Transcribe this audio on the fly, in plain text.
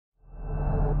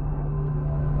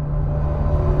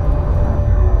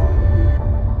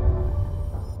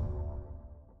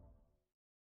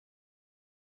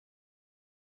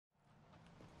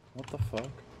the fuck?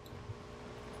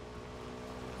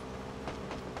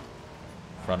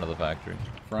 Front of the factory.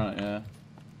 Front, yeah.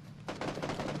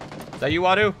 Is that you,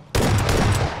 Wadu?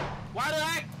 Why did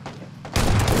I?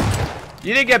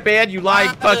 You didn't get banned, you lying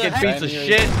fucking piece of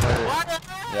shit.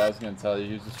 Yeah, I was gonna tell you,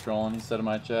 he was just trolling, he said in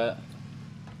my chat.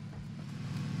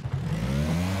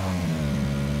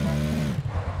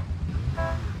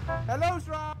 Hello,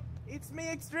 Shroud! It's me,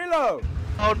 Xtrillo!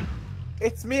 Shroud!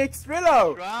 It's me,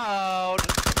 Xtrillo! Shroud!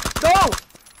 No!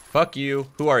 Fuck you.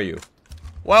 Who are you?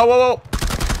 Whoa, whoa, whoa.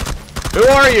 Who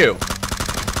are you?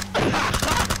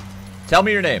 Tell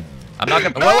me your name. I'm not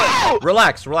gonna. No! Whoa, wait.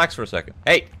 Relax for a second.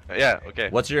 Hey. Yeah, okay.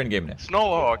 What's your in-game name?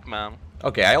 Snowhawk, man.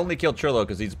 Okay, I only killed Trillo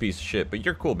because he's a piece of shit, but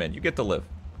you're cool, man. You get to live.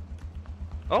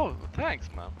 Oh, thanks,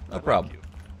 man. No problem.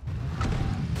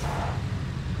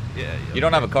 Yeah. You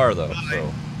don't have a car though,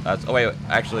 so that's. Oh wait,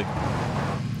 actually.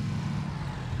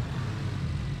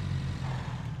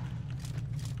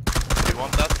 You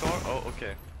want that car? Oh,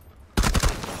 okay.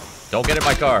 Don't get in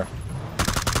my car.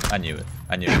 I knew it.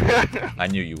 I knew it. I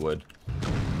knew you would.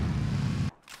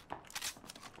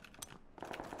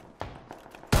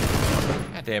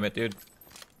 God damn it, dude.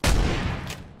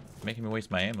 Making me waste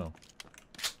my ammo.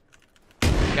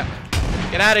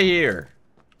 Get out of here.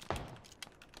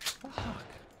 Fuck.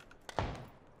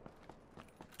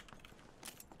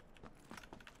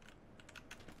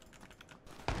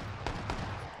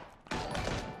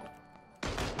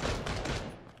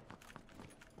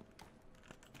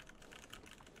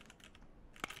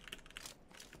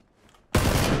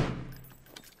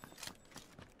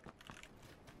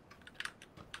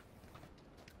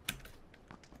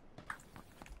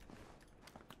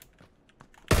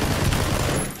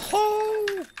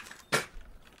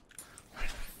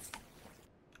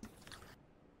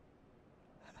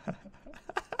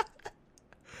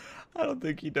 I don't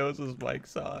think he knows his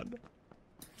mic's on.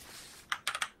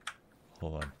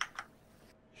 Hold on.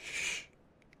 Shh.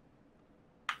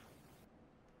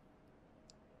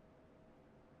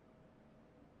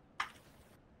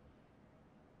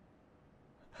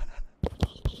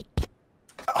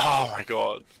 Oh my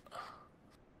god.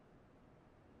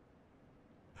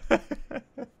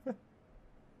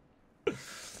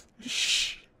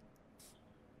 Shh.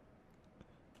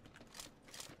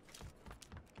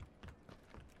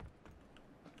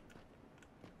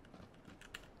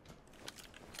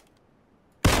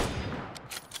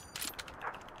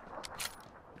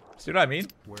 See what I mean?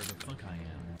 Where the fuck I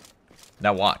am.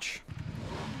 Now watch.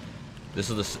 This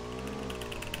is the.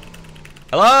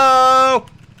 Hello?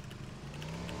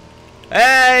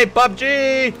 Hey,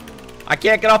 PUBG! I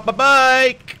can't get off my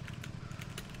bike!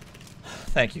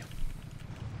 Thank you.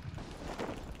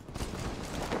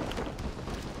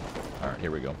 Alright,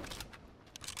 here we go.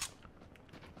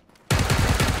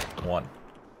 One.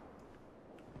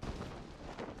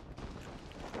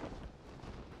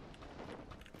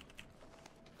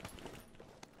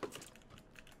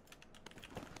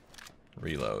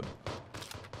 Reload.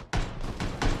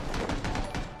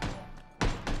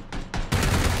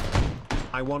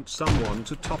 I want someone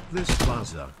to top this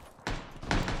plaza.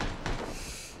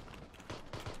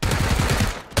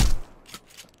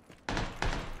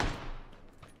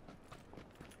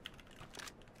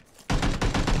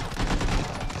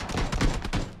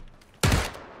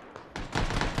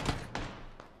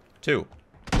 Two.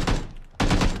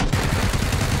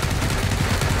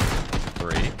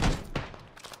 Three.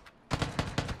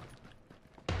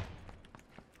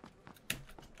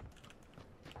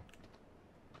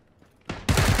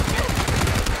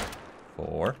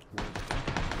 Four.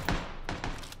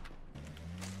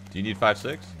 Do you need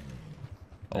 5.6?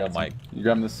 Oh my. You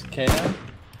grabbing this can?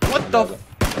 What the?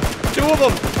 Two of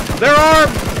them! They're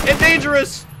armed and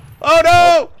dangerous! Oh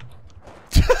no!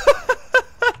 He's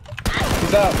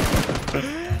out.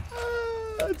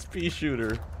 That's pea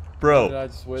shooter. Bro,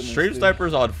 stream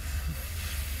snipers on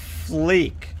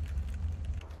fleek.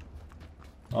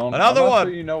 Another I'm not one!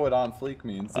 sure you know what on fleek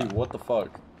means. See, what the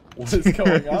fuck? What is going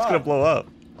on? It's gonna blow up.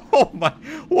 Oh my.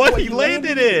 What? He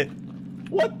landed it!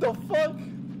 What the fuck?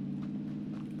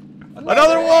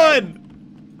 Another one!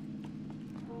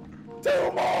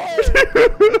 Two more!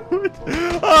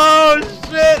 Oh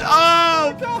shit!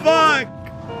 Oh fuck!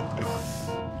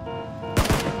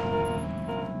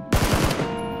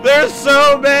 There's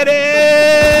so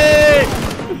many!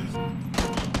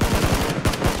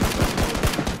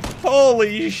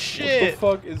 Holy shit!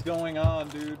 What the fuck is going on,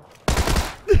 dude?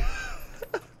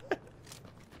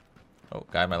 Oh,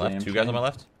 guy on my left. Two guys on my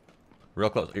left. Real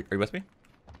close. Are you with me?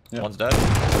 Yeah. One's dead.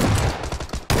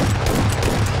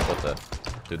 What's that?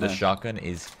 Dude, this shotgun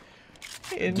is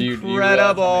Do you realize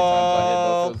how many times I hit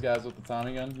both those guys with the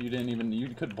Tommy gun? You didn't even, you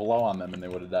could blow on them and they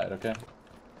would have died, okay?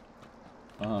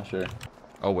 Sure.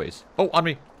 Always. Oh, on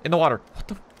me. In the water. What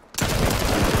the?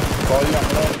 Follow you on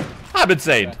the road. I'm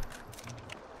insane. Okay.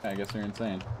 I guess you're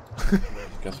insane.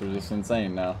 Guess we're just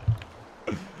insane now.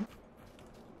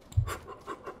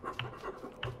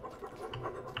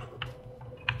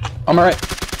 I'm alright.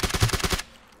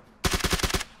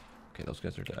 Okay, those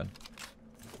guys are dead.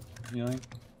 Healing.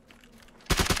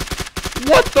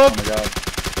 What the? Oh my god.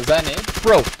 Was that an aid?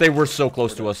 Bro, they were so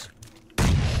close to us.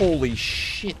 Holy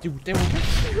shit, dude. They were right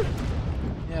here.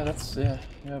 Yeah, that's, yeah,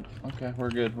 yep. Okay,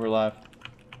 we're good. We're live.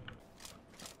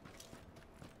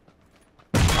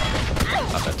 I'm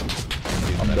dead.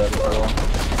 I'm dead for a while.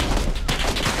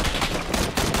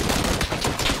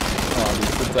 Come on, dude.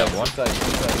 Sit tight, one side,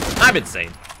 sit tight. I'm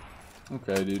insane.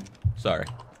 Okay, dude. Sorry.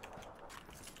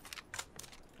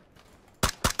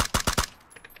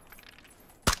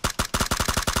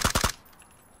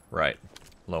 Right.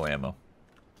 Low ammo.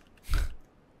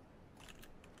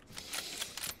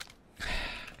 God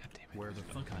damn it. Where the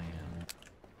fuck I am?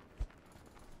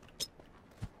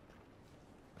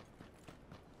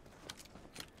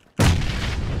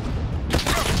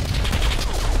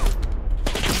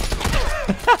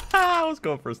 I was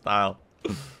going for style.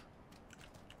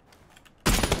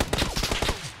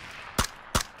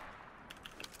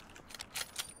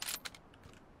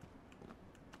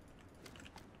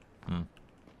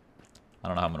 I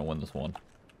don't know how I'm gonna win this one,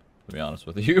 to be honest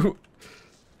with you.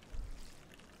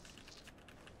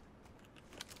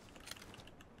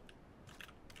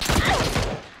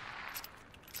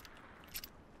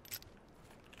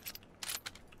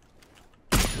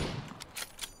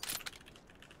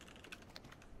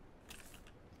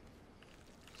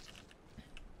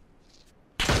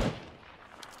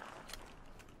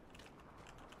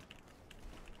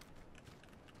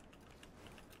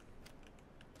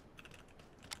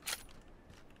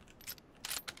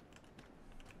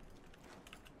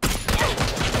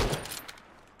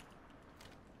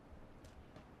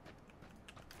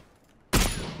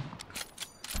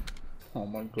 Oh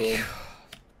my god.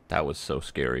 That was so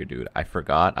scary, dude. I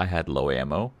forgot I had low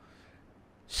ammo.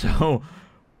 So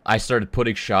I started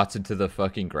putting shots into the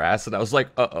fucking grass and I was like,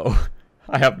 uh-oh,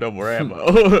 I have no more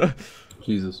ammo.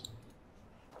 Jesus.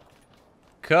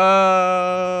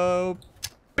 Kobe!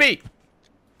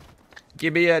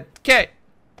 Give me a K.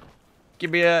 Give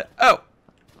me a O.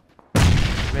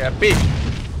 Give me a B.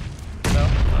 No?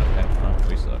 Okay, well,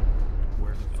 we suck.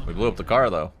 We blew up the car,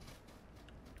 though.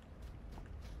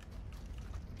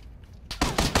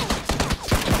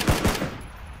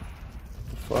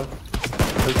 Fuck.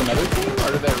 There's another team,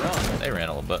 or did they run? They ran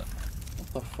a little bit.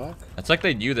 What the fuck? It's like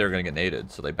they knew they were gonna get naded,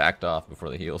 so they backed off before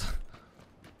they healed.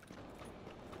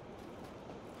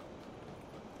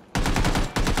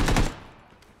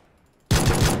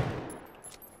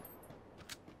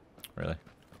 Really?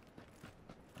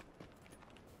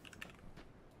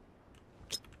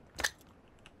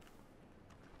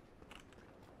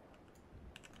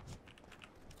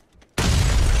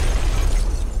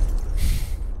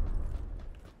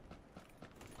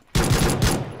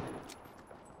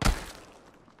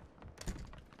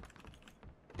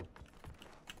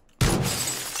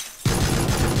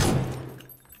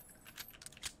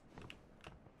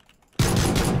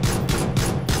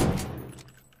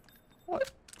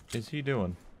 What is he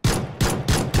doing?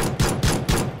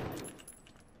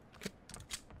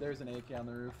 There's an AK on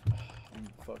the roof. I'm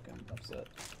fucking upset.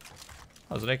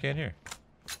 Oh, there's an AK in here.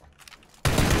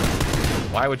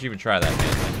 Why would you even try that,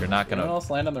 man? Like, you're not gonna. Anyone else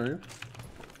land on the roof?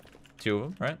 Two of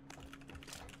them, right?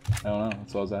 I don't know.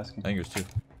 That's what I was asking. I think there's two.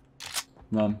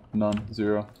 None. None.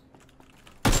 Zero.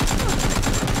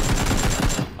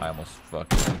 I almost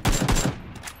fucked. Is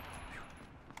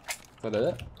that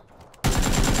it?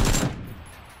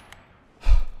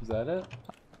 Is that it?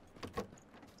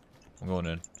 I'm going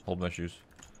in. Hold my shoes.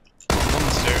 On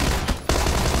the stairs.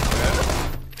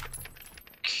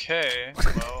 Okay,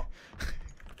 well,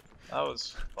 that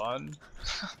was fun.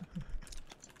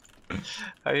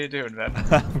 How you doing, man?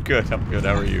 I'm good. I'm good.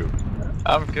 How are you?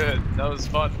 I'm good. That was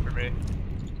fun for me.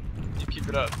 You keep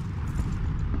it up.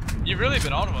 You've really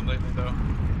been on one lately, though.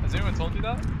 Has anyone told you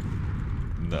that?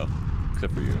 No,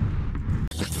 except for you.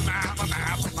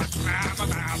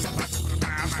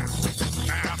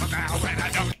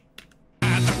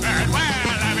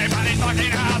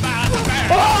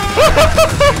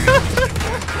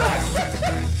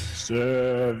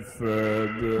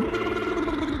 Seven.